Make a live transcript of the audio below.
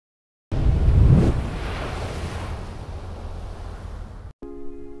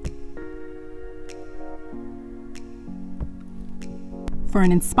For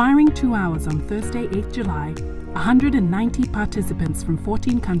an inspiring 2 hours on Thursday, 8th July, 190 participants from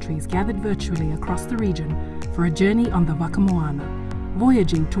 14 countries gathered virtually across the region for a journey on the Vaka Moana,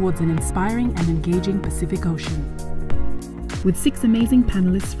 voyaging towards an inspiring and engaging Pacific Ocean. With 6 amazing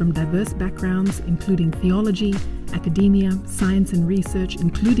panelists from diverse backgrounds, including theology, academia, science and research,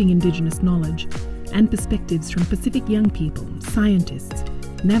 including indigenous knowledge, and perspectives from Pacific young people, scientists,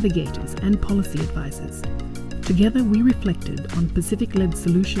 navigators, and policy advisors. Together we reflected on Pacific-led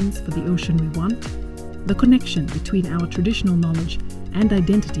solutions for the ocean we want, the connection between our traditional knowledge and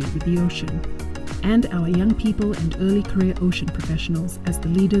identity with the ocean, and our young people and early career ocean professionals as the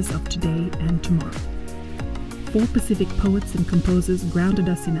leaders of today and tomorrow. 4 Pacific poets and composers grounded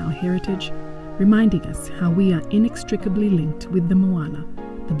us in our heritage, reminding us how we are inextricably linked with the Moana,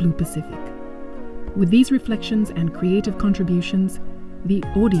 the Blue Pacific. With these reflections and creative contributions, the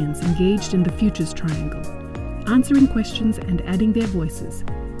audience engaged in the Futures Triangle, answering questions and adding their voices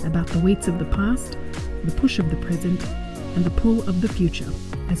about the weights of the past, the push of the present, and the pull of the future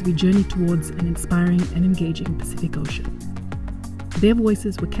as we journey towards an inspiring and engaging Pacific Ocean. Their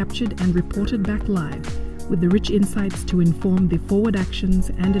voices were captured and reported back live with the rich insights to inform the forward actions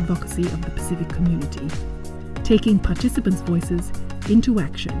and advocacy of the Pacific community, taking participants' voices into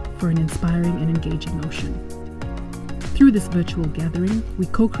action for an inspiring and engaging ocean. Through this virtual gathering, we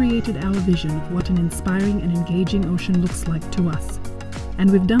co-created our vision of what an inspiring and engaging ocean looks like to us,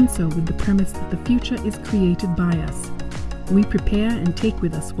 and we've done so with the premise that the future is created by us. We prepare and take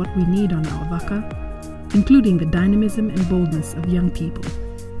with us what we need on our Vaka, including the dynamism and boldness of young people,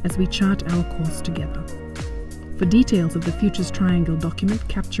 as we chart our course together. For details of the Futures Triangle document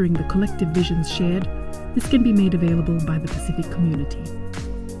capturing the collective visions shared, this can be made available by the Pacific community.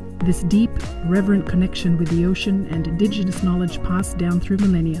 This deep, reverent connection with the ocean and indigenous knowledge passed down through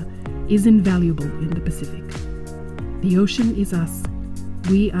millennia is invaluable in the Pacific. The ocean is us,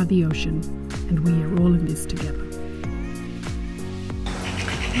 we are the ocean, and we are all in this together.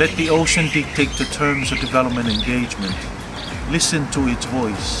 Let the ocean dictate the terms of development engagement. Listen to its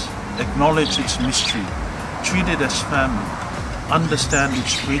voice, acknowledge its mystery, treat it as family, understand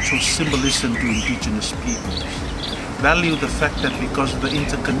its spiritual symbolism to indigenous peoples. Value the fact that because of the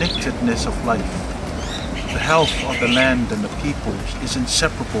interconnectedness of life, the health of the land and the peoples is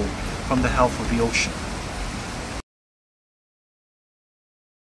inseparable from the health of the ocean.